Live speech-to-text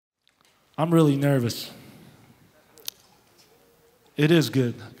I'm really nervous. It is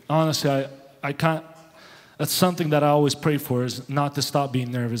good. Honestly, I can't, that's something that I always pray for, is not to stop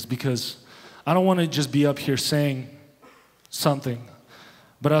being nervous, because I don't want to just be up here saying something.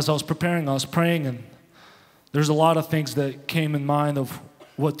 But as I was preparing, I was praying, and there's a lot of things that came in mind of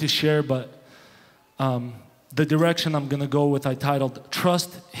what to share, but the direction I'm going to go with, I titled,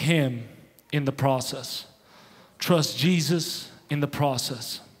 Trust Him in the Process. Trust Jesus in the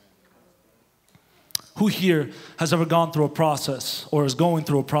process. Who here has ever gone through a process, or is going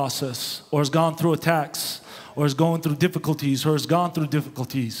through a process, or has gone through attacks, or is going through difficulties, or has gone through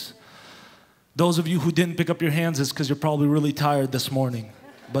difficulties? Those of you who didn't pick up your hands is because you're probably really tired this morning,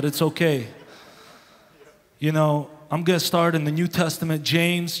 but it's okay. You know, I'm going to start in the New Testament,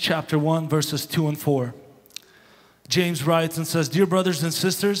 James chapter 1, verses 2 and 4. James writes and says, "Dear brothers and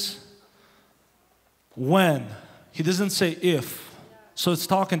sisters, when," he doesn't say if, so it's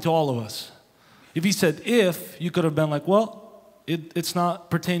talking to all of us. If he said if, you could have been like, well, it's not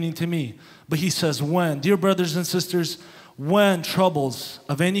pertaining to me. But he says when. "Dear brothers and sisters, when troubles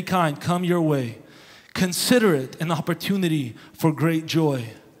of any kind come your way, consider it an opportunity for great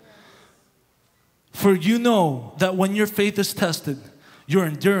joy. For you know that when your faith is tested, your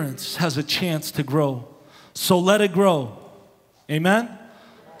endurance has a chance to grow. So let it grow." Amen?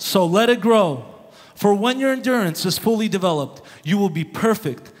 So let it grow. "For when your endurance is fully developed, you will be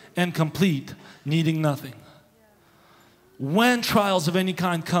perfect and complete, needing nothing." When trials of any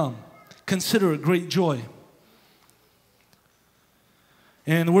kind come, consider it great joy.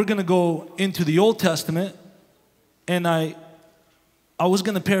 And we're going to go into the Old Testament, and I was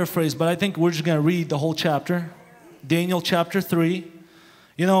going to paraphrase, but I think we're just going to read the whole chapter. Daniel chapter 3.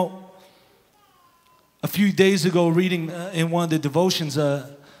 You know, a few days ago, reading in one of the devotions,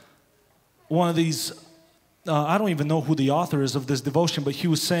 one of these, I don't even know who the author is of this devotion, but he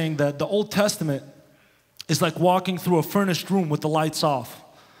was saying that the Old Testament is like walking through a furnished room with the lights off,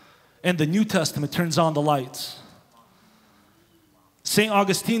 and the New Testament turns on the lights. St.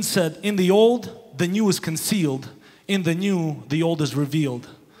 Augustine said, "In the old, the new is concealed. In the new, the old is revealed."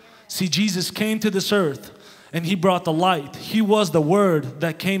 See, Jesus came to this earth, and He brought the light. He was the Word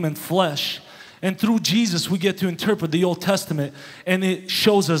that came in flesh. And through Jesus, we get to interpret the Old Testament, and it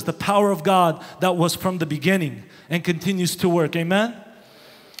shows us the power of God that was from the beginning and continues to work. Amen?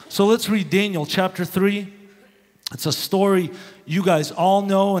 So let's read Daniel chapter 3. It's a story you guys all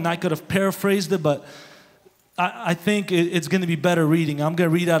know, and I could have paraphrased it, but I think it's going to be better reading. I'm going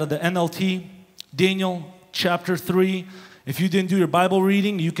to read out of the NLT, Daniel chapter 3. If you didn't do your Bible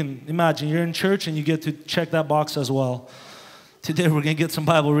reading, you can imagine you're in church and you get to check that box as well. Today we're going to get some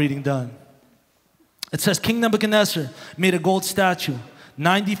Bible reading done. It says, "King Nebuchadnezzar made a gold statue,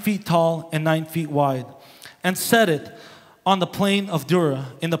 90 feet tall and 9 feet wide, and set it on the plain of Dura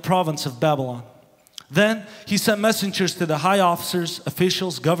in the province of Babylon. Then he sent messengers to the high officers,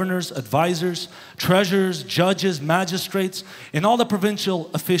 officials, governors, advisors, treasurers, judges, magistrates, and all the provincial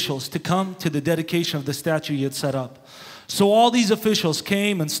officials to come to the dedication of the statue he had set up. So all these officials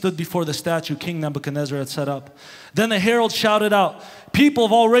came and stood before the statue King Nebuchadnezzar had set up. Then the herald shouted out, 'People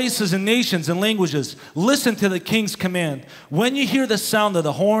of all races and nations and languages, listen to the king's command. When you hear the sound of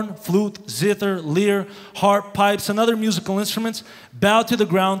the horn, flute, zither, lyre, harp, pipes, and other musical instruments, bow to the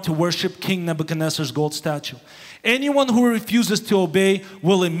ground to worship King Nebuchadnezzar's gold statue. Anyone who refuses to obey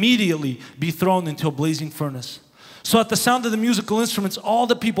will immediately be thrown into a blazing furnace.' So at the sound of the musical instruments, all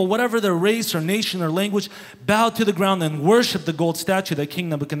the people, whatever their race or nation or language, bowed to the ground and worshiped the gold statue that King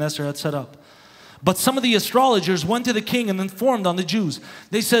Nebuchadnezzar had set up. But some of the astrologers went to the king and informed on the Jews.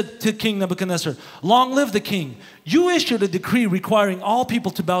 They said to King Nebuchadnezzar, 'Long live the king. You issued a decree requiring all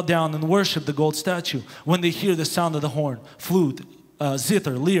people to bow down and worship the gold statue when they hear the sound of the horn, flute,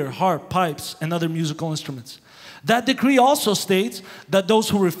 zither, lyre, harp, pipes, and other musical instruments. That decree also states that those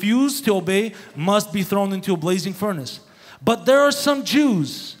who refuse to obey must be thrown into a blazing furnace. But there are some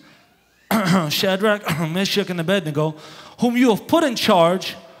Jews, Shadrach, Meshach, and Abednego, whom you have put in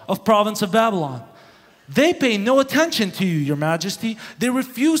charge of province of Babylon. They pay no attention to you, your majesty. They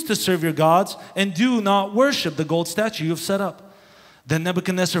refuse to serve your gods and do not worship the gold statue you have set up.' Then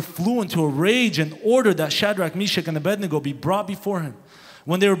Nebuchadnezzar flew into a rage and ordered that Shadrach, Meshach, and Abednego be brought before him.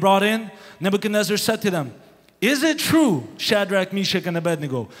 When they were brought in, Nebuchadnezzar said to them, 'Is it true, Shadrach, Meshach, and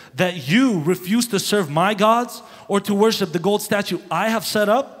Abednego, that you refuse to serve my gods or to worship the gold statue I have set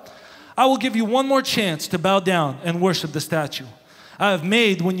up? I will give you one more chance to bow down and worship the statue I have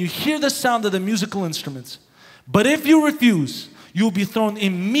made when you hear the sound of the musical instruments. But if you refuse, you will be thrown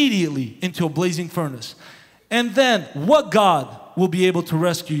immediately into a blazing furnace. And then what God will be able to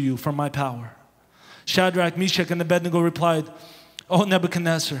rescue you from my power?' Shadrach, Meshach, and Abednego replied, 'O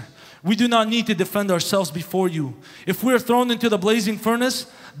Nebuchadnezzar, We do not need to defend ourselves before you. If we are thrown into the blazing furnace,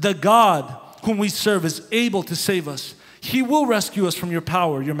 the God whom we serve is able to save us. He will rescue us from your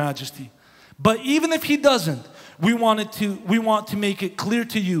power, your majesty. But even if He doesn't, we want to make it clear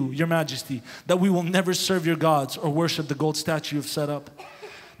to you, your majesty, that we will never serve your gods or worship the gold statue you have set up.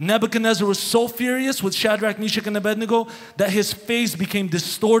 Nebuchadnezzar was so furious with Shadrach, Meshach, and Abednego that his face became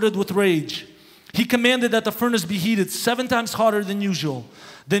distorted with rage. He commanded that the furnace be heated 7 times hotter than usual.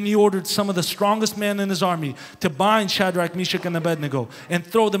 Then he ordered some of the strongest men in his army to bind Shadrach, Meshach, and Abednego and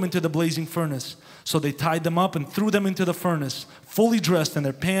throw them into the blazing furnace. So they tied them up and threw them into the furnace, fully dressed in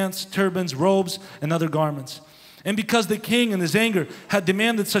their pants, turbans, robes, and other garments. And because the king in his anger had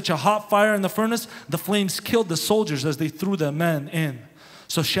demanded such a hot fire in the furnace, the flames killed the soldiers as they threw the men in.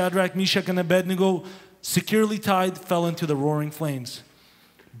 So Shadrach, Meshach, and Abednego, securely tied, fell into the roaring flames.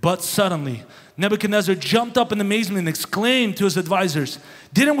 But suddenly, Nebuchadnezzar jumped up in amazement and exclaimed to his advisors,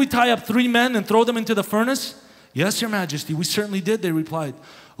 "Didn't we tie up 3 men and throw them into the furnace?" "Yes, your majesty, we certainly did," they replied.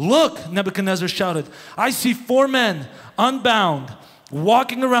 "Look," Nebuchadnezzar shouted, "I see 4 men unbound,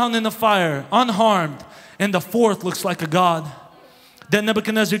 walking around in the fire, unharmed, and the 4th looks like a god." Then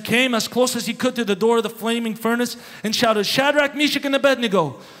Nebuchadnezzar came as close as he could to the door of the flaming furnace and shouted, "Shadrach, Meshach, and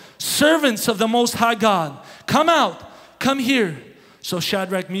Abednego, servants of the Most High God, come out, come here." So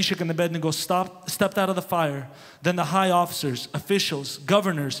Shadrach, Meshach, and Abednego stepped out of the fire. Then the high officers, officials,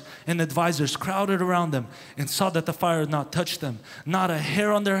 governors, and advisors crowded around them and saw that the fire had not touched them. Not a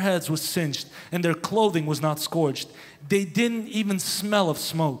hair on their heads was singed, and their clothing was not scorched. They didn't even smell of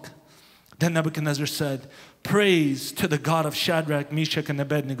smoke. Then Nebuchadnezzar said, "Praise to the God of Shadrach, Meshach, and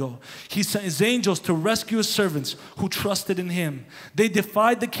Abednego. He sent His angels to rescue His servants who trusted in Him. They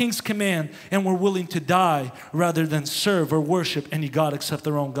defied the king's command and were willing to die rather than serve or worship any god except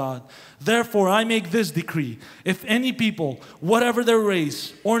their own God. Therefore, I make this decree. If any people, whatever their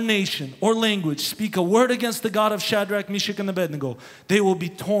race or nation or language, speak a word against the God of Shadrach, Meshach, and Abednego, they will be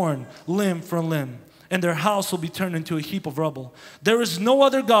torn limb from limb, and their house will be turned into a heap of rubble. There is no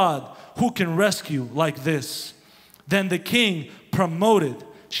other God who can rescue like this." Then the king promoted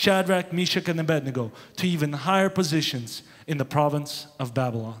Shadrach, Meshach, and Abednego to even higher positions in the province of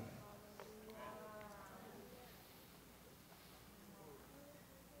Babylon.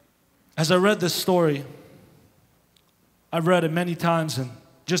 As I read this story, I've read it many times, and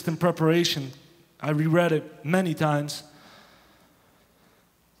just in preparation, I reread it many times.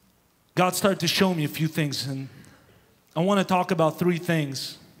 God started to show me a few things, and I want to talk about 3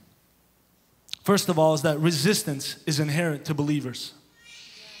 things. First of all is that resistance is inherent to believers.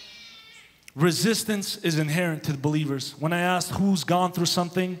 Resistance is inherent to the believers. When I asked who's gone through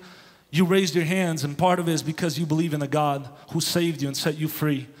something, you raised your hands, and part of it is because you believe in a God who saved you and set you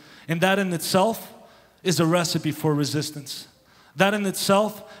free. And that in itself is a recipe for resistance. That in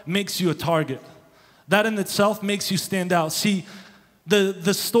itself makes you a target. That in itself makes you stand out. See,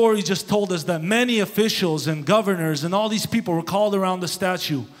 the story just told us that many officials and governors and all these people were called around the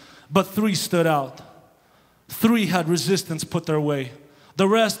statue, but 3 stood out. 3 had resistance put their way. The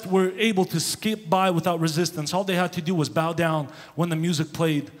rest were able to skip by without resistance. All they had to do was bow down when the music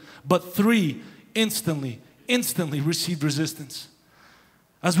played. But 3 instantly received resistance.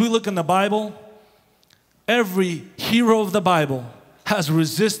 As we look in the Bible, every hero of the Bible has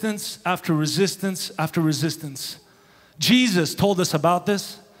resistance after resistance after resistance. Jesus told us about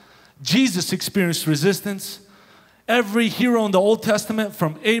this. Jesus experienced resistance. Every hero in the Old Testament,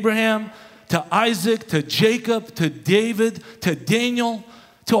 from Abraham to Isaac to Jacob to David to Daniel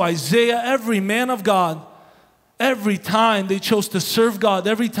to Isaiah, every man of God, every time they chose to serve God,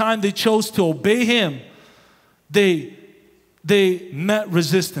 every time they chose to obey Him, they met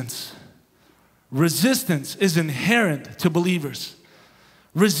resistance. Resistance is inherent to believers.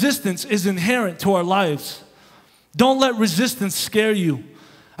 Resistance is inherent to our lives. Don't let resistance scare you.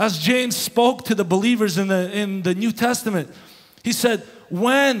 As James spoke to the believers in the New Testament, he said,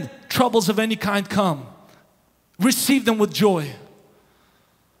 when troubles of any kind come, receive them with joy.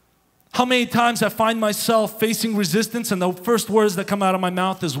 How many times I find myself facing resistance and the first words that come out of my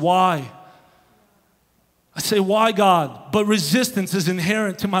mouth is, "Why?" I say, "Why, God?" But resistance is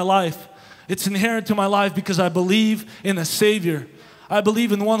inherent to my life. It's inherent to my life because I believe in a Savior. I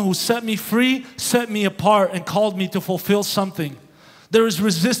believe in the one who set me free, set me apart, and called me to fulfill something. There is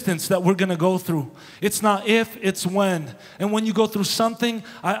resistance that we're going to go through. It's not if, it's when. And when you go through something,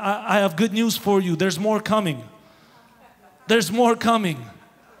 I have good news for you. There's more coming. There's more coming.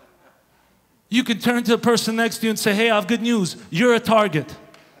 You can turn to the person next to you and say, "Hey, I have good news. You're a target."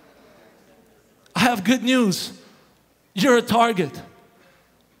 I have good news. You're a target.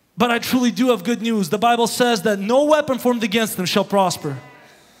 But I truly do have good news. The Bible says that no weapon formed against them shall prosper.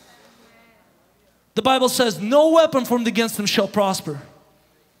 The Bible says, no weapon formed against them shall prosper.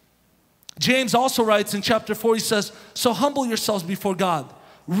 James also writes in chapter 4, he says, so humble yourselves before God.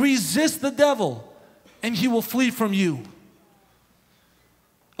 Resist the devil, and he will flee from you.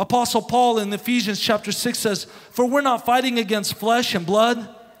 Apostle Paul in Ephesians chapter 6 says, for we're not fighting against flesh and blood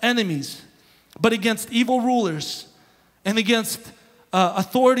enemies, but against evil rulers and against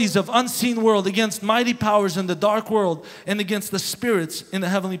authorities of unseen world, against mighty powers in the dark world, and against the spirits in the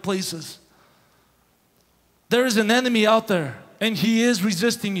heavenly places. There is an enemy out there, and he is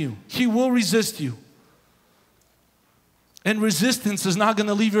resisting you. He will resist you. And resistance is not going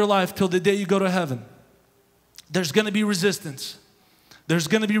to leave your life till the day you go to heaven. There's going to be resistance. There's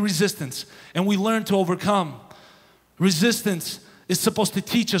going to be resistance. And we learn to overcome. Resistance is supposed to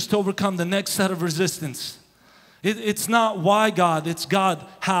teach us to overcome the next set of resistance. It's not why God, it's God,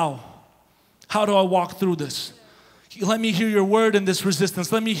 how. How do I walk through this? Let me hear your word in this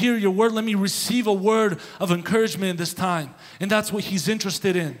resistance. Let me hear your word. Let me receive a word of encouragement in this time. And that's what He's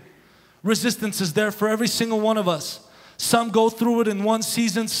interested in. Resistance is there for every single one of us. Some go through it in one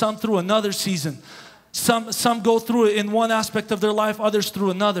season, some through another season. Some go through it in one aspect of their life, others through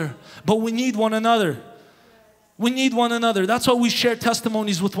another. But we need one another. We need one another. That's why we share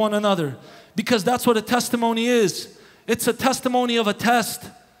testimonies with one another. Because that's what a testimony is. It's a testimony of a test.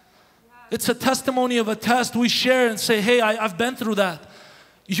 It's a testimony of a test. We share and say, hey, I've been through that.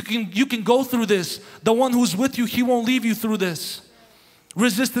 You can go through this. The one who's with you, He won't leave you through this.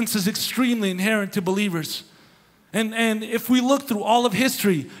 Resistance is extremely inherent to believers. And if we look through all of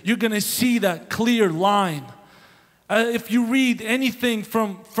history, you're going to see that clear line. If you read anything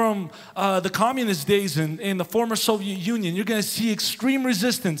from the communist days in the former Soviet Union, you're going to see extreme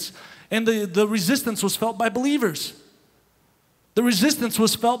resistance. And the resistance was felt by believers. The resistance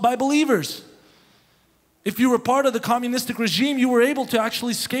was felt by believers. If you were part of the communistic regime, you were able to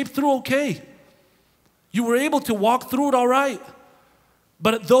actually escape through okay. You were able to walk through it all right.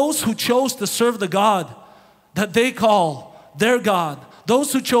 But those who chose to serve the God that they call their God,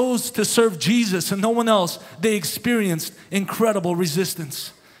 those who chose to serve Jesus and no one else, they experienced incredible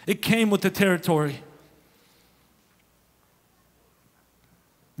resistance. It came with the territory.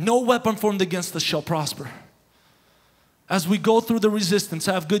 No weapon formed against us shall prosper. As we go through the resistance,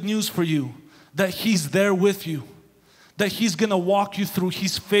 I have good news for you, that He's there with you, that He's going to walk you through.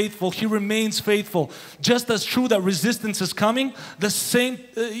 He's faithful. He remains faithful. Just as true that resistance is coming, the same,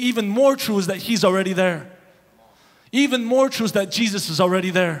 even more true is that He's already there. Even more true is that Jesus is already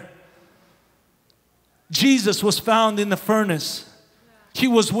there. Jesus was found in the furnace. He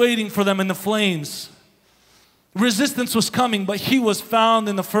was waiting for them in the flames. Resistance was coming, but He was found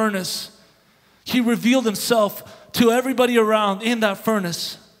in the furnace. He revealed Himself to everybody around in that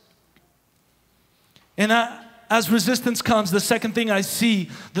furnace. And as resistance comes, the second thing I see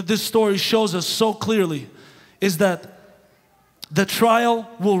that this story shows us so clearly is that the trial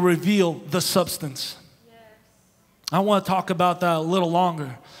will reveal the substance. I want to talk about that a little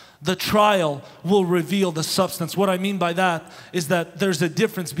longer. The trial will reveal the substance. What I mean by that is that there's a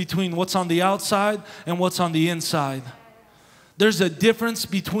difference between what's on the outside and what's on the inside. There's a difference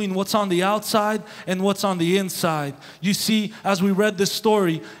between what's on the outside and what's on the inside. You see, as we read this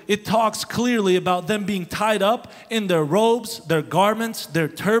story, it talks clearly about them being tied up in their robes, their garments, their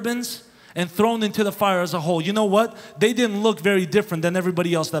turbans, and thrown into the fire as a whole. You know what? They didn't look very different than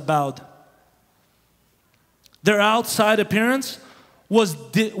everybody else that bowed. Their outside appearance was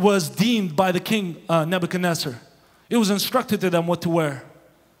deemed by the king Nebuchadnezzar. It was instructed to them what to wear.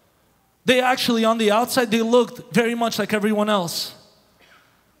 They actually, on the outside, they looked very much like everyone else.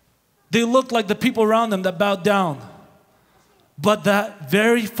 They looked like the people around them that bowed down. But that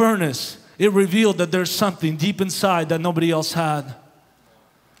very furnace, it revealed that there's something deep inside that nobody else had.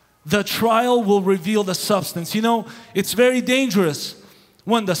 The trial will reveal the substance. You know, it's very dangerous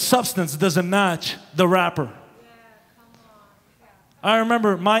when the substance doesn't match the wrapper. I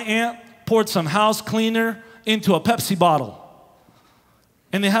remember my aunt poured some house cleaner into a Pepsi bottle.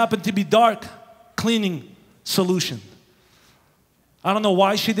 And it happened to be dark cleaning solution. I don't know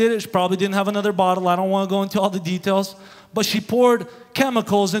why she did it. She probably didn't have another bottle. I don't want to go into all the details. But she poured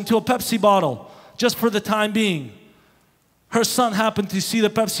chemicals into a Pepsi bottle just for the time being. Her son happened to see the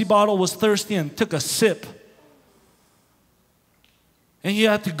Pepsi bottle, was thirsty, and took a sip. And he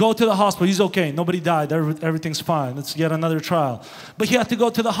had to go to the hospital. He's okay. Nobody died. Everything's fine. It's yet another trial. But he had to go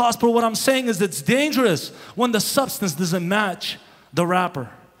to the hospital. What I'm saying is it's dangerous when the substance doesn't match the wrapper.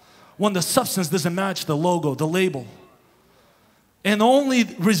 When the substance doesn't match the logo, the label. And only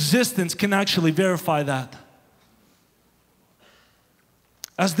resistance can actually verify that.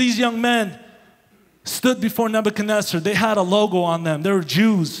 As these young men stood before Nebuchadnezzar, they had a logo on them. They were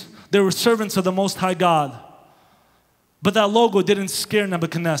Jews. They were servants of the Most High God. But that logo didn't scare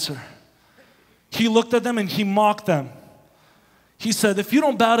Nebuchadnezzar. He looked at them and he mocked them. He said, if you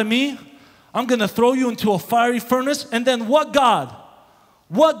don't bow to me, I'm going to throw you into a fiery furnace, and then what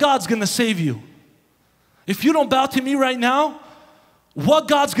God's going to save you? If you don't bow to me right now, what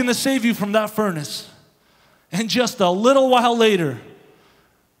God's going to save you from that furnace? And just a little while later,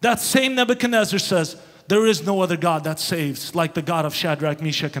 that same Nebuchadnezzar says, there is no other God that saves like the God of Shadrach,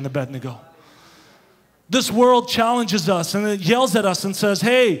 Meshach, and Abednego. This world challenges us and it yells at us and says,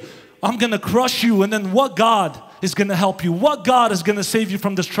 hey, I'm going to crush you, and then what God is going to help you? What God is going to save you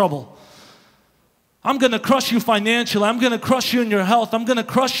from this trouble? I'm going to crush you financially. I'm going to crush you in your health. I'm going to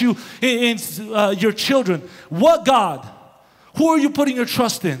crush you in your children. What God? Who are you putting your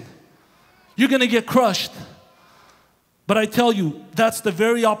trust in? You're going to get crushed. But I tell you, that's the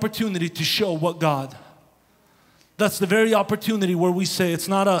very opportunity to show what God. That's the very opportunity where we say it's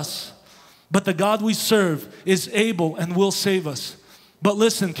not us, but the God we serve is able and will save us. But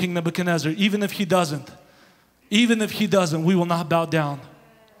listen, King Nebuchadnezzar, even if he doesn't, we will not bow down.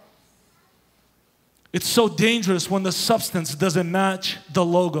 It's so dangerous when the substance doesn't match the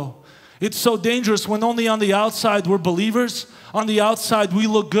logo. It's so dangerous when only on the outside we're believers. On the outside we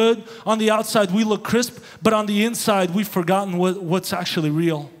look good. On the outside we look crisp. But on the inside we've forgotten what's actually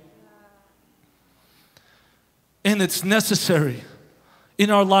real. And it's necessary in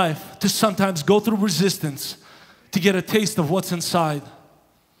our life to sometimes go through resistance to get a taste of what's inside.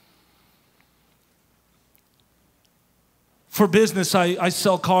 For business, I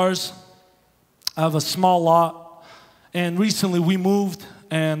sell cars. I have a small lot, and recently we moved,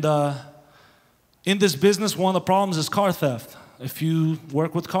 and in this business, one of the problems is car theft. If you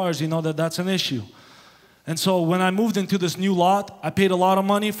work with cars, you know that that's an issue. And so when I moved into this new lot, I paid a lot of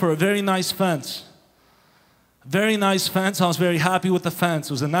money for a very nice fence. Very nice fence. I was very happy with the fence.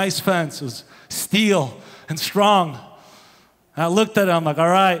 It was a nice fence. It was steel and strong. And I looked at it, I'm like, all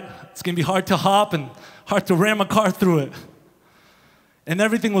right, it's going to be hard to hop and hard to ram a car through it. And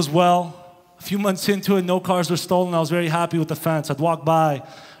everything was well. A few months into it, no cars were stolen. I was very happy with the fence. I'd walk by,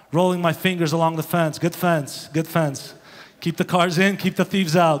 rolling my fingers along the fence. Good fence, good fence. Keep the cars in, keep the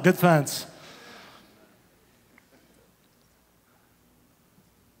thieves out. Good fence.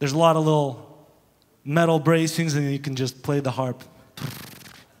 There's a lot of little metal bracings, and you can just play the harp.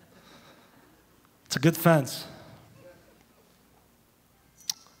 It's a good fence.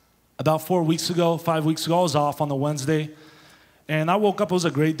 About 5 weeks ago, I was off on a Wednesday, and I woke up. It was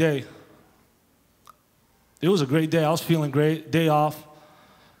a great day. It was a great day. I was feeling great. Day off.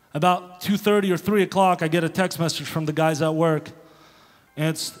 About 2:30 or 3 o'clock, I get a text message from the guys at work. And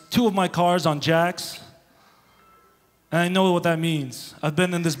it's 2 of my cars on jacks. And I know what that means. I've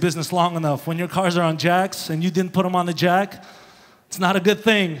been in this business long enough. When your cars are on jacks and you didn't put them on the jack, it's not a good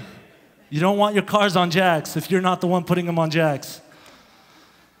thing. You don't want your cars on jacks if you're not the one putting them on jacks.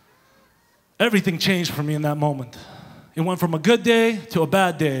 Everything changed for me in that moment. It went from a good day to a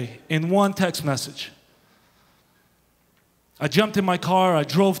bad day in one text message. I jumped in my car, I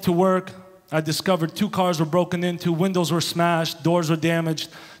drove to work. I discovered 2 cars were broken into, windows were smashed, doors were damaged,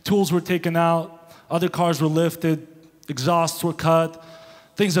 tools were taken out, other cars were lifted, exhausts were cut,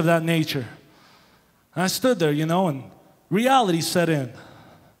 things of that nature. And I stood there, and reality set in.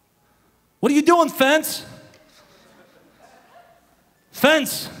 What are you doing, fence?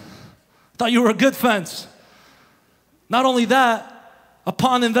 Fence. Thought you were a good fence. Not only that,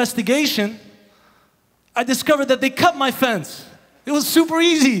 upon investigation, I discovered that they cut my fence. It was super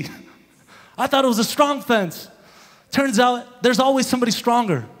easy. I thought it was a strong fence. Turns out there's always somebody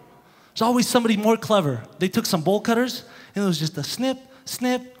stronger. There's always somebody more clever. They took some bolt cutters, and it was just a snip,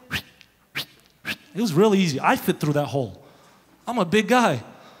 snip. It was really easy. I fit through that hole. I'm a big guy.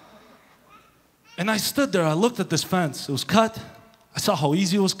 And I stood there. I looked at this fence. It was cut. I saw how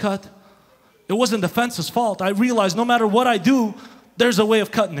easy it was cut. It wasn't the fence's fault. I realized no matter what I do, there's a way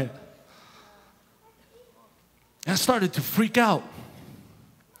of cutting it. And I started to freak out.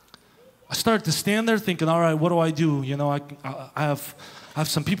 I started to stand there thinking, all right, what do I do? I have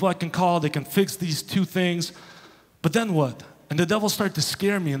some people I can call. They can fix these 2 things. But then what? And the devil started to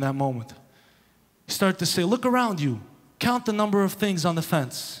scare me in that moment. He started to say, look around you. Count the number of things on the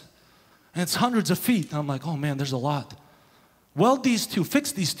fence. And it's hundreds of feet. And I'm like, oh man, there's a lot. Weld these 2.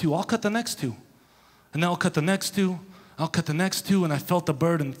 Fix these 2. I'll cut the next 2. And then I'll cut the next 2. I'll cut the next 2. And I felt the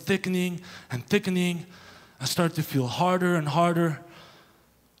burden thickening and thickening. I started to feel harder and harder,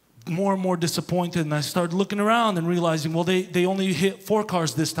 more and more disappointed, and I started looking around and realizing, well, they only hit 4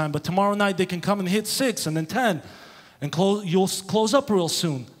 cars this time, but tomorrow night they can come and hit 6 and then 10, and you'll close up real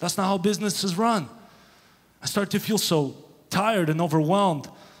soon. That's not how business is run. I started to feel so tired and overwhelmed.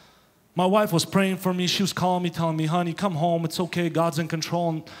 My wife was praying for me. She was calling me, telling me, honey, come home. It's okay. God's in control.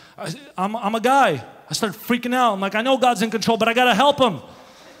 And I'm a guy. I started freaking out. I'm like, I know God's in control, but I got to help him.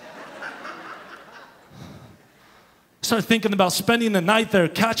 I started thinking about spending the night there,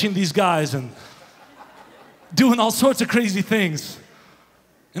 catching these guys and doing all sorts of crazy things.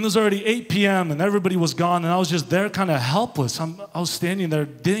 And it was already 8 p.m. and everybody was gone, and I was just there kind of helpless. I was standing there,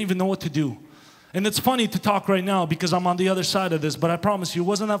 didn't even know what to do. And it's funny to talk right now because I'm on the other side of this, but I promise you, it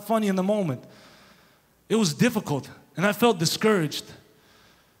wasn't that funny in the moment. It was difficult, and I felt discouraged.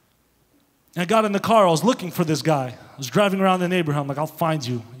 I got in the car, I was looking for this guy. I was driving around the neighborhood. I'm like, I'll find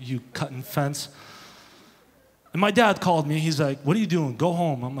you, you cutting fence. And my dad called me. He's like, what are you doing? Go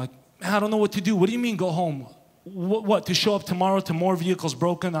home. I'm like, man, I don't know what to do. What do you mean go home? What, to show up tomorrow to more vehicles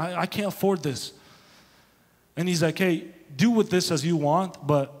broken? I can't afford this. And he's like, hey, do with this as you want,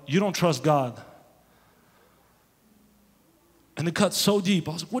 but you don't trust God. And it cut so deep.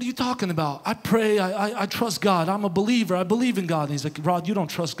 I was like, what are you talking about? I pray, I trust God. I'm a believer. I believe in God. And he's like, Rod, you don't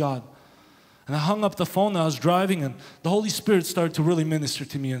trust God. And I hung up the phone and I was driving, and the Holy Spirit started to really minister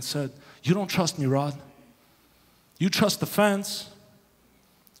to me and said, you don't trust me, Rod. You trust the fence.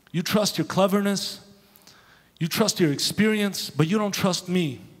 You trust your cleverness. You trust your experience, but you don't trust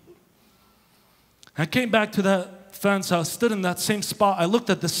me. I came back to that fence. I stood in that same spot. I looked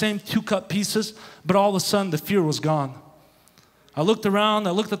at the same 2 cut pieces, but all of a sudden the fear was gone. I looked around,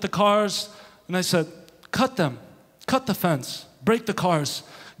 I looked at the cars, and I said, cut them. Cut the fence. Break the cars.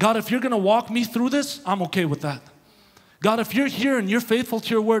 God, if you're going to walk me through this, I'm okay with that. God, if you're here and you're faithful to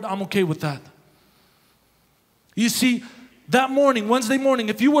your word, I'm okay with that. You see, that morning, Wednesday morning,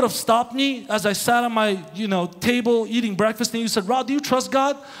 if you would have stopped me as I sat on my, table eating breakfast and you said, Rod, do you trust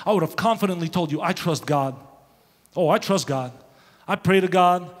God? I would have confidently told you, I trust God. Oh, I trust God. I pray to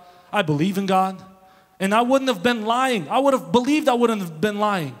God. I believe in God. And I wouldn't have been lying. I would have believed I wouldn't have been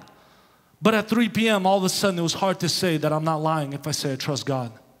lying. But at 3 p.m., all of a sudden, it was hard to say that I'm not lying if I say I trust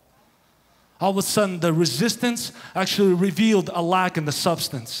God. All of a sudden, the resistance actually revealed a lack in the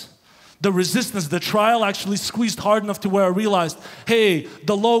substance. The resistance, the trial actually squeezed hard enough to where I realized, hey,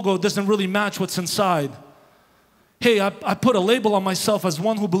 the logo doesn't really match what's inside. Hey, I put a label on myself as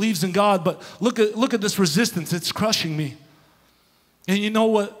one who believes in God, but look at this resistance. It's crushing me. And you know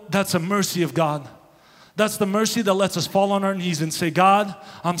what? That's a mercy of God. That's the mercy that lets us fall on our knees and say, God,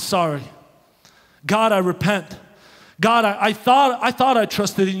 I'm sorry. God, I repent. God, I thought I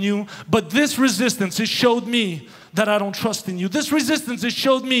trusted in you, but this resistance, it showed me that I don't trust in you. This resistance, it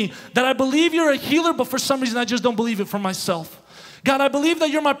showed me that I believe you're a healer, but for some reason I just don't believe it for myself. God, I believe that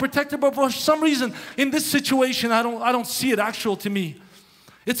you're my protector, but for some reason in this situation I don't see it actual to me.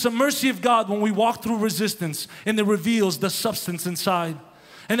 It's a mercy of God when we walk through resistance and it reveals the substance inside.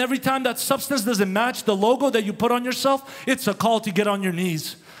 And every time that substance doesn't match the logo that you put on yourself, it's a call to get on your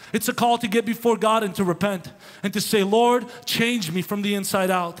knees. It's a call to get before God and to repent and to say, Lord, change me from the inside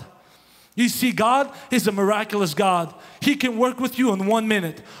out. You see, God is a miraculous God. He can work with you in 1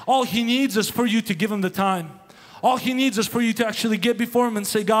 minute. All He needs is for you to give Him the time. All He needs is for you to actually get before Him and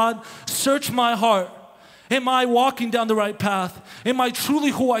say, God, search my heart. Am I walking down the right path? Am I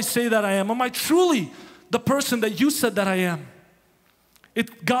truly who I say that I am? Am I truly the person that you said that I am?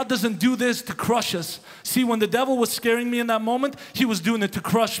 God doesn't do this to crush us. See, when the devil was scaring me in that moment, he was doing it to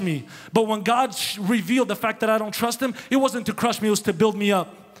crush me. But when God revealed the fact that I don't trust Him, it wasn't to crush me, it was to build me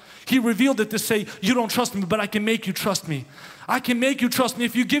up. He revealed it to say, you don't trust me, but I can make you trust me. I can make you trust me.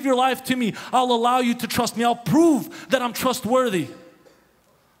 If you give your life to me, I'll allow you to trust me. I'll prove that I'm trustworthy.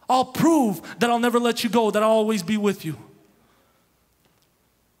 I'll prove that I'll never let you go, that I'll always be with you.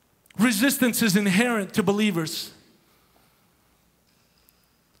 Resistance is inherent to believers.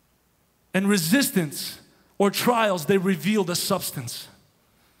 And resistance or trials, they reveal the substance.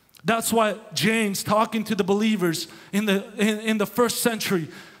 That's why James, talking to the believers in the first century,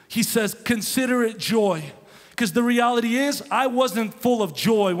 he says, consider it joy. Because the reality is, I wasn't full of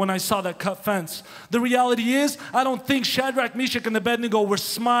joy when I saw that cut fence. The reality is, I don't think Shadrach, Meshach, and Abednego were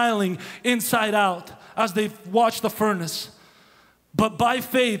smiling inside out as they watched the furnace. But by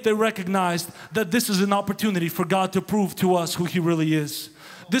faith, they recognized that this is an opportunity for God to prove to us who He really is.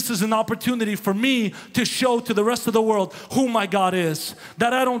 This is an opportunity for me to show to the rest of the world who my God is.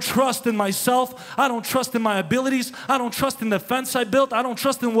 That I don't trust in myself. I don't trust in my abilities. I don't trust in the fence I built. I don't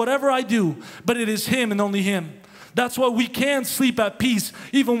trust in whatever I do. But it is Him and only Him. That's why we can sleep at peace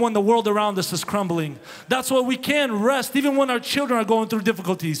even when the world around us is crumbling. That's why we can rest even when our children are going through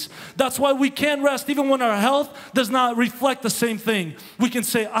difficulties. That's why we can rest even when our health does not reflect the same thing. We can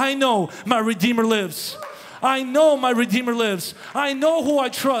say, I know my Redeemer lives. I know my Redeemer lives. I know who I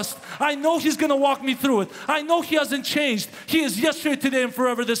trust. I know He's going to walk me through it. I know He hasn't changed. He is yesterday, today, and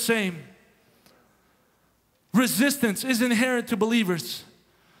forever the same. Resistance is inherent to believers,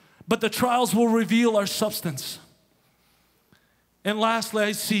 but the trials will reveal our substance. And lastly,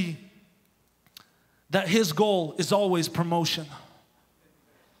 I see that His goal is always promotion.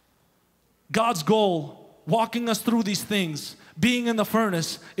 God's goal, walking us through these things, being in the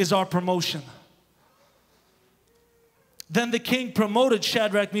furnace, is our promotion. Then the king promoted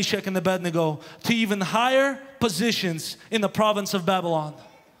Shadrach, Meshach, and Abednego to even higher positions in the province of Babylon.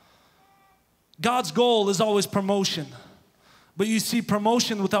 God's goal is always promotion. But you see,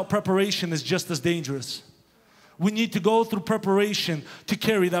 promotion without preparation is just as dangerous. We need to go through preparation to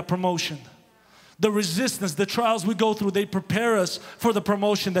carry that promotion. The resistance, the trials we go through, they prepare us for the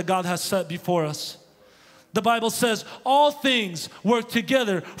promotion that God has set before us. The Bible says, all things work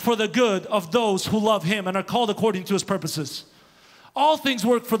together for the good of those who love Him and are called according to His purposes. All things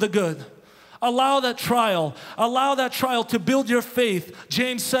work for the good. Allow that trial to build your faith.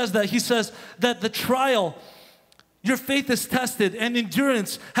 James says that. He says that the trial, your faith is tested and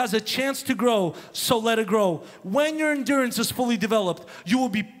endurance has a chance to grow, so let it grow. When your endurance is fully developed, you will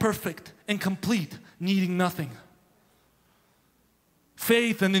be perfect and complete, needing nothing.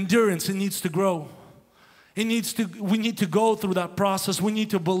 Faith and endurance, it needs to grow. We need to go through that process. We need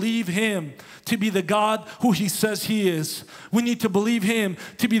to believe Him to be the God who He says He is. We need to believe Him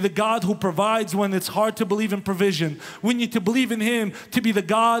to be the God who provides when it's hard to believe in provision. We need to believe in Him to be the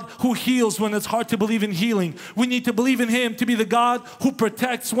God who heals when it's hard to believe in healing. We need to believe in Him to be the God who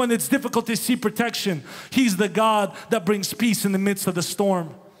protects when it's difficult to see protection. He's the God that brings peace in the midst of the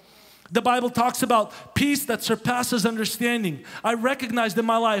storm. The Bible talks about peace that surpasses understanding. I recognized in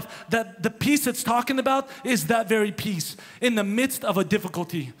my life that the peace it's talking about is that very peace in the midst of a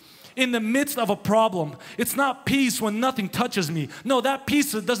difficulty, in the midst of a problem. It's not peace when nothing touches me. No, that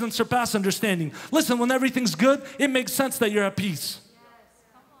peace doesn't surpass understanding. Listen, when everything's good, it makes sense that you're at peace.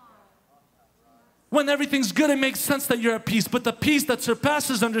 When everything's good, it makes sense that you're at peace. But the peace that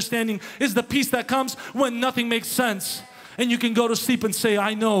surpasses understanding is the peace that comes when nothing makes sense. And you can go to sleep and say,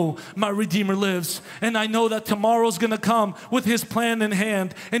 I know my Redeemer lives. And I know that tomorrow's going to come with His plan in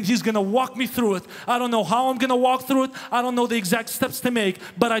hand. And He's going to walk me through it. I don't know how I'm going to walk through it. I don't know the exact steps to make.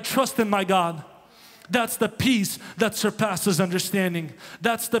 But I trust in my God. That's the peace that surpasses understanding.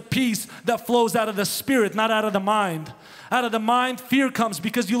 That's the peace that flows out of the spirit, not out of the mind. Out of the mind, fear comes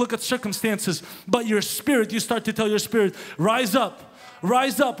because you look at circumstances. But your spirit, you start to tell your spirit, rise up.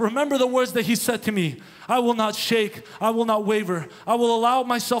 Rise up. Remember the words that He said to me. I will not shake. I will not waver. I will allow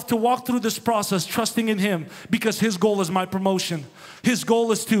myself to walk through this process trusting in Him because His goal is my promotion. His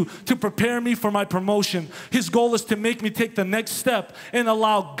goal is to prepare me for my promotion. His goal is to make me take the next step and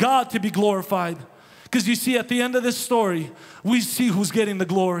allow God to be glorified. Because you see, at the end of this story, we see who's getting the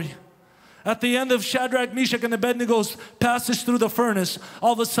glory. At the end of Shadrach, Meshach, and Abednego's passage through the furnace,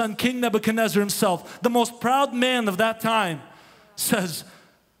 all of a sudden King Nebuchadnezzar himself, the most proud man of that time, says,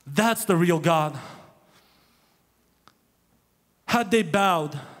 that's the real God. Had they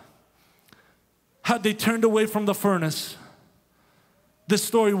bowed, had they turned away from the furnace, this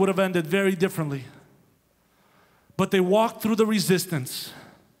story would have ended very differently. But they walked through the resistance.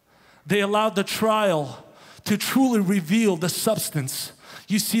 They allowed the trial to truly reveal the substance.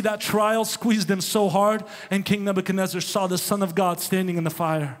 You see, that trial squeezed them so hard, and King Nebuchadnezzar saw the Son of God standing in the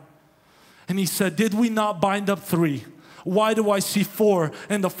fire. And he said, did we not bind up 3? Why do I see 4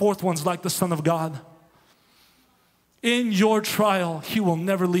 and the 4th one's like the Son of God? In your trial, He will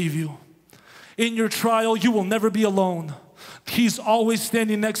never leave you. In your trial, you will never be alone. He's always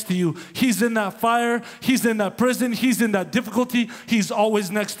standing next to you. He's in that fire. He's in that prison. He's in that difficulty. He's always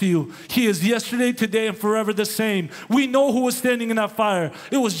next to you. He is yesterday, today, and forever the same. We know who was standing in that fire.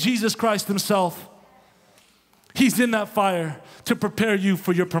 It was Jesus Christ Himself. He's in that fire to prepare you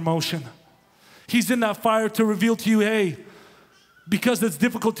for your promotion. He's in that fire to reveal to you, hey, because it's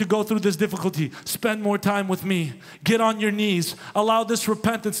difficult to go through this difficulty, spend more time with me. Get on your knees. Allow this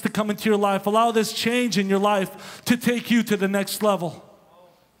repentance to come into your life. Allow this change in your life to take you to the next level.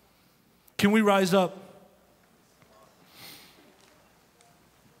 Can we rise up?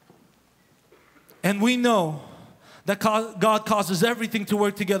 And we know that God causes everything to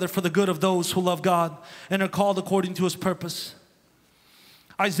work together for the good of those who love God and are called according to His purpose.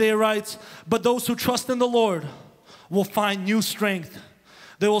 Isaiah writes, but those who trust in the Lord will find new strength.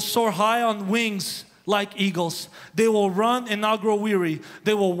 They will soar high on wings like eagles. They will run and not grow weary.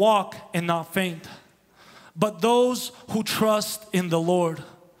 They will walk and not faint. But those who trust in the Lord.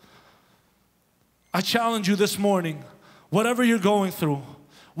 I challenge you this morning, whatever you're going through,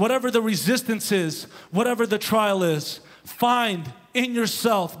 Whatever the resistance is, whatever the trial is, find in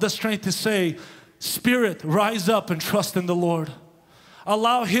yourself the strength to say, Spirit, rise up and trust in the Lord.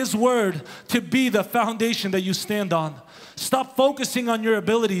 Allow His word to be the foundation that you stand on. Stop focusing on your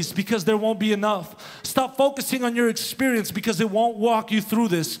abilities because there won't be enough. Stop focusing on your experience because it won't walk you through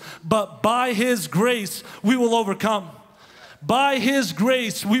this. But by His grace, we will overcome. By His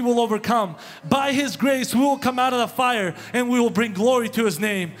grace, we will overcome. By His grace, we will come out of the fire and we will bring glory to His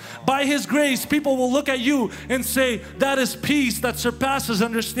name. By His grace, people will look at you and say, that is peace that surpasses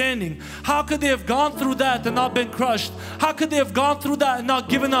understanding. How could they have gone through that and not been crushed? How could they have gone through that and not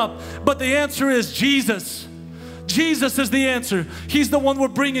given up? But the answer is Jesus. Jesus is the answer. He's the one we're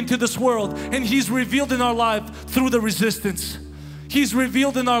bringing to this world, and He's revealed in our life through the resistance. He's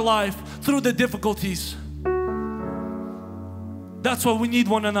revealed in our life through the difficulties. That's why we need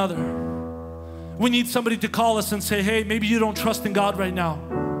one another. We need somebody to call us and say, hey, maybe you don't trust in God right now.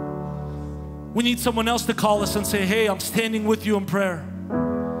 We need someone else to call us and say, hey, I'm standing with you in prayer.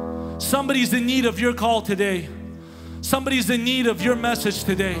 Somebody's in need of your call today. Somebody's in need of your message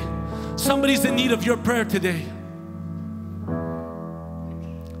today. Somebody's in need of your prayer today.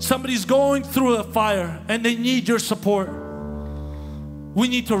 Somebody's going through a fire and they need your support. We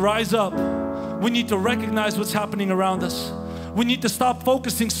need to rise up. We need to recognize what's happening around us. We need to stop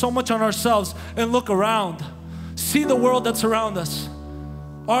focusing so much on ourselves and look around. See the world that's around us.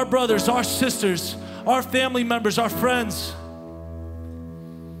 Our brothers, our sisters, our family members, our friends.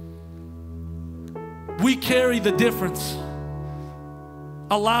 We carry the difference.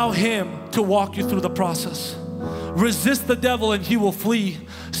 Allow Him to walk you through the process. Resist the devil and he will flee.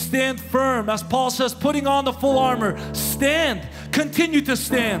 Stand firm, as Paul says, putting on the full armor. Stand, continue to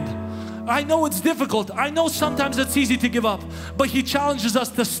stand. I know it's difficult. I know sometimes it's easy to give up, but He challenges us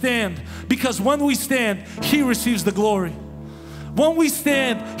to stand, because when we stand, He receives the glory. When we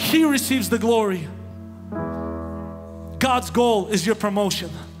stand, He receives the glory. God's goal is your promotion.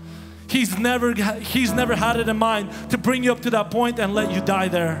 He's never had it in mind to bring you up to that point and let you die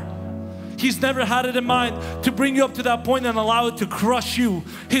there. He's never had it in mind to bring you up to that point and allow it to crush you.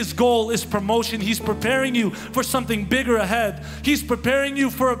 His goal is promotion. He's preparing you for something bigger ahead. He's preparing you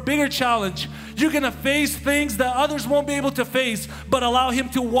for a bigger challenge. You're going to face things that others won't be able to face, but allow Him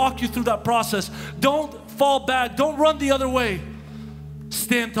to walk you through that process. Don't fall back. Don't run the other way.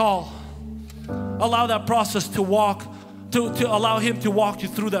 Stand tall. Allow that process to allow Him to walk you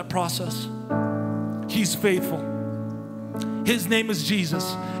through that process. He's faithful. His name is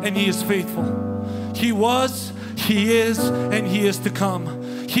Jesus, and He is faithful. He was, He is, and He is to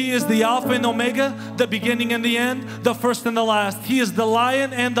come. He is the Alpha and Omega, the beginning and the end, the first and the last. He is the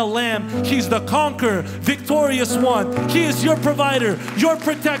Lion and the Lamb. He's the conqueror, victorious one. He is your provider, your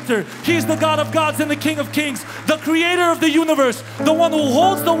protector. He's the God of gods and the King of kings, the creator of the universe, the one who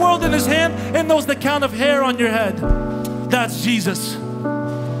holds the world in His hand and knows the count of hair on your head. That's Jesus.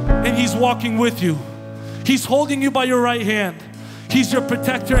 And He's walking with you. He's holding you by your right hand. He's your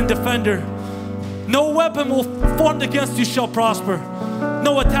protector and defender. No weapon will formed against you shall prosper.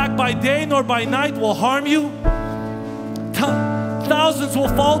 No attack by day nor by night will harm you. Thousands will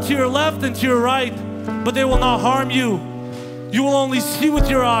fall to your left and to your right, but they will not harm you. You will only see with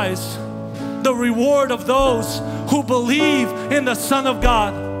your eyes the reward of those who believe in the Son of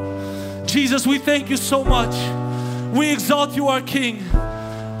God. Jesus, we thank you so much. We exalt you, our King.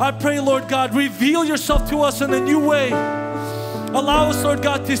 I pray, Lord God, reveal yourself to us in a new way. Allow us, Lord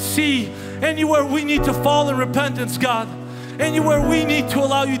God, to see anywhere we need to fall in repentance, God. Anywhere we need to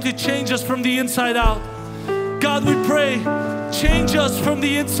allow you to change us from the inside out. God, we pray, change us from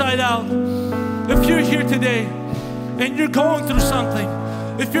the inside out. If you're here today and you're going through something,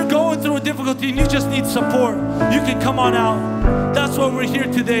 if you're going through a difficulty and you just need support, you can come on out. That's why we're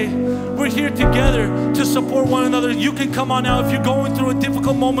here today. We're here together to support one another. You can come on out if you're going through a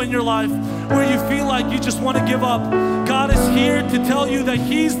difficult moment in your life where you feel like you just want to give up. God is here to tell you that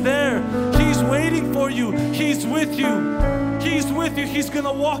He's there. He's waiting for you. He's with you. He's with you. He's going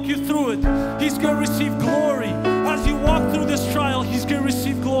to walk you through it. He's going to receive glory. As you walk through this trial, He's going to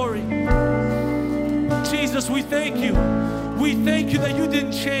receive glory. Jesus, we thank you. We thank you that you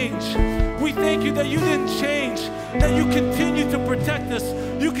didn't change. We thank you that you didn't change, that you continue to protect us.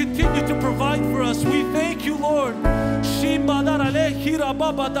 You continue to provide for us. We thank you, Lord.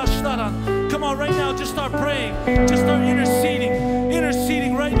 Come on, right now, just start praying. Just start interceding.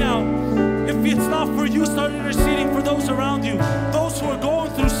 Interceding right now. If it's not for you, start interceding for those around you, those who are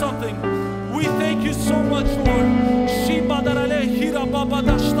going through something. We thank you so much, Lord.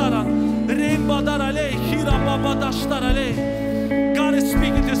 God is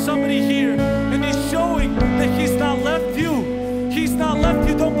speaking to somebody here, and He's showing that He's not left you. He's not left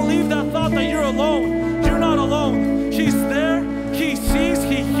you. Don't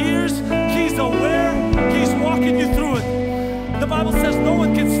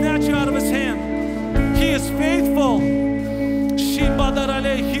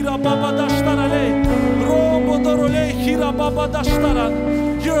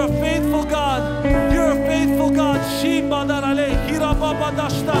You're a faithful God. You're a faithful God.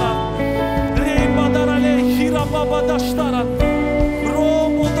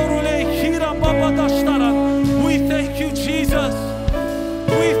 We thank you, Jesus.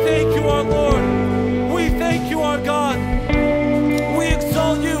 We thank you, our Lord. We thank you, our God. We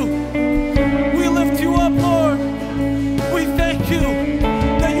exalt you. We lift you up, Lord. We thank you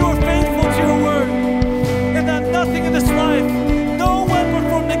that you are faithful to your word and that nothing in this life, no weapon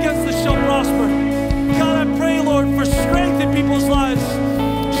formed against us shall prosper. God, I pray, Lord, for strength in people's lives.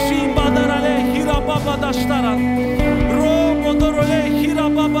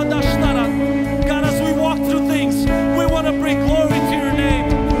 God, as we walk through things, we want to bring glory to your name.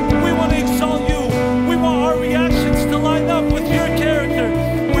 We want to exalt you. We want our reactions to line up with your character.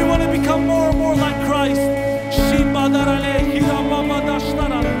 We want to become more and more like Christ.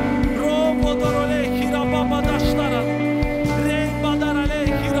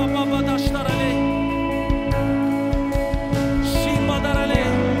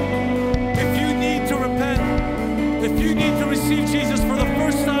 If you need to repent, if you need to receive Jesus for the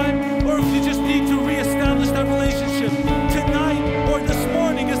first time, or if you just need to reestablish that relationship, tonight or this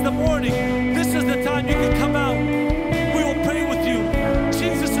morning is the morning. This is the time you can come out. We will pray with you.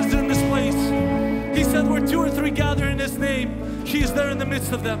 Jesus is in this place. He said where 2 or 3 gather in His name, He is there in the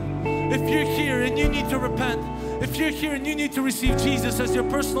midst of them. If you're here and you need to repent, if you're here and you need to receive Jesus as your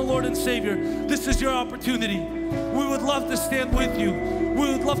personal Lord and Savior, this is your opportunity. We would love to stand with you.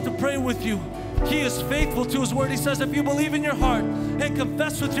 We would love to pray with you. He is faithful to His word. He says if you believe in your heart and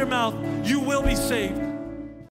confess with your mouth, you will be saved.